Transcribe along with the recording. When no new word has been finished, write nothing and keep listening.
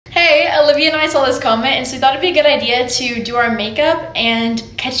Olivia and I saw this comment, and so we thought it'd be a good idea to do our makeup and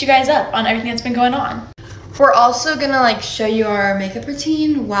catch you guys up on everything that's been going on. We're also gonna like show you our makeup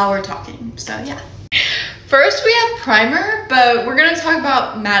routine while we're talking, so yeah. First we have primer, but we're gonna talk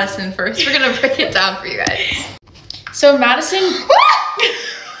about Madison first. We're gonna break it down for you guys. So Madison, on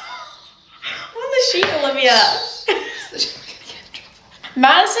the sheet, Olivia.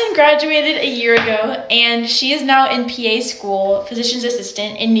 Madison graduated a year ago, and she is now in PA school, physician's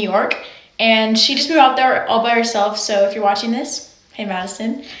assistant in New York, and she just moved out there all by herself. So if you're watching this, hey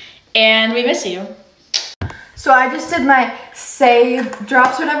Madison, and we miss you. So I just did my say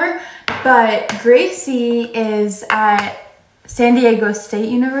drops or whatever, but Gracie is at San Diego State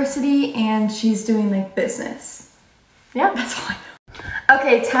University and she's doing like business. Yeah, that's all I know.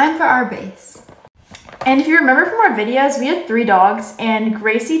 Okay, time for our base. And if you remember from our videos, we had 3 dogs, and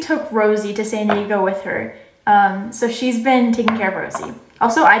Gracie took Rosie to San Diego with her. So she's been taking care of Rosie.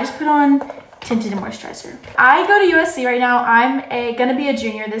 Also, I just put on tinted moisturizer. I go to USC right now. I'm gonna be a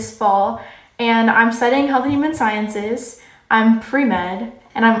junior this fall, and I'm studying health and human sciences. I'm pre-med,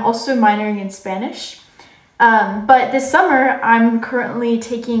 and I'm also minoring in Spanish. But this summer, I'm currently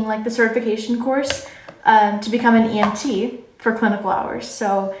taking like the certification course to become an EMT for clinical hours.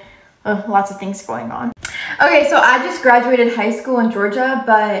 So lots of things going on. Okay, so I just graduated high school in Georgia,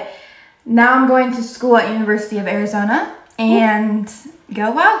 but now I'm going to school at University of Arizona, and go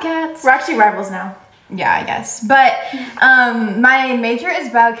Wildcats. We're actually rivals now. Yeah, I guess. But my major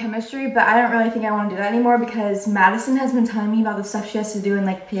is biochemistry, but I don't really think I want to do that anymore because Madison has been telling me about the stuff she has to do in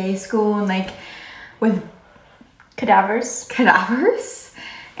like PA school and like with cadavers,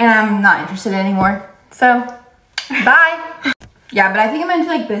 and I'm not interested anymore. So, bye. Yeah, but I think I'm into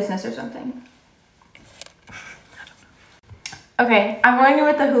like business or something. Okay, I'm going in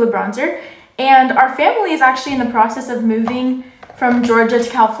with the Hula bronzer, and our family is actually in the process of moving from Georgia to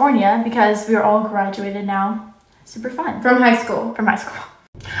California because we are all graduated now. Super fun. From high school. From high school.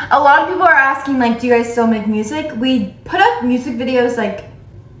 A lot of people are asking like, do you guys still make music? We put up music videos like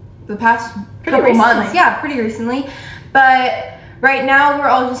the past couple months. Yeah, pretty recently. But right now we're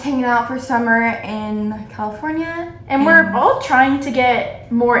all just hanging out for summer in California. And we're all trying to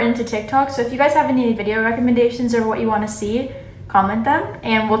get more into TikTok. So if you guys have any video recommendations or what you want to see, comment them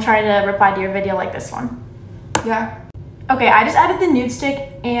and we'll try to reply to your video like this one. Yeah. Okay, I just added the nude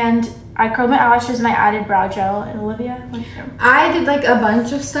stick and I curled my eyelashes and I added brow gel. And Olivia, what did you do? I did like a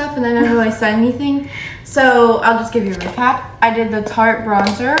bunch of stuff and I never really said anything. So I'll just give you a recap. I did the Tarte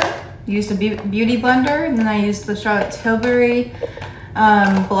bronzer, used a beauty blender, and then I used the Charlotte Tilbury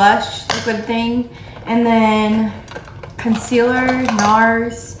blush liquid thing, and then concealer,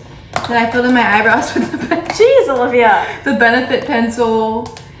 NARS. Then I filled in my eyebrows with Jeez, Olivia. the Benefit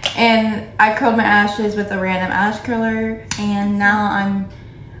pencil, and I curled my lashes with a random eyelash curler, and now I'm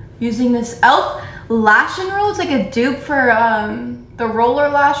using this e.l.f. lash and roll. It's like a dupe for the roller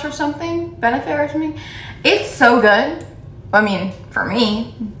lash or something, Benefit or something. It's so good. I mean, for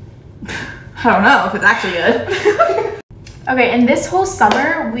me. I don't know if it's actually good. Okay, and this whole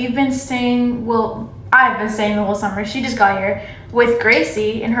summer, we've been staying, well, I've been staying the whole summer. She just got here with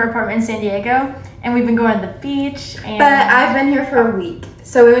Gracie in her apartment in San Diego, and we've been going to the beach. And but I've been here for a week.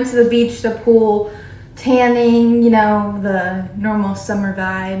 So we went to the beach, the pool, tanning, you know, the normal summer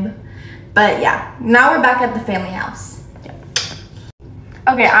vibe. But yeah, now we're back at the family house. Yep.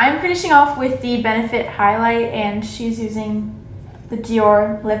 Okay, I'm finishing off with the Benefit highlight, and she's using the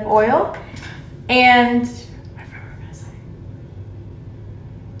Dior lip oil. And I forgot what I was gonna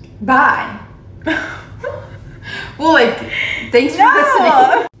say. Bye. Well, like, thanks for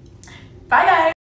listening. Bye, guys.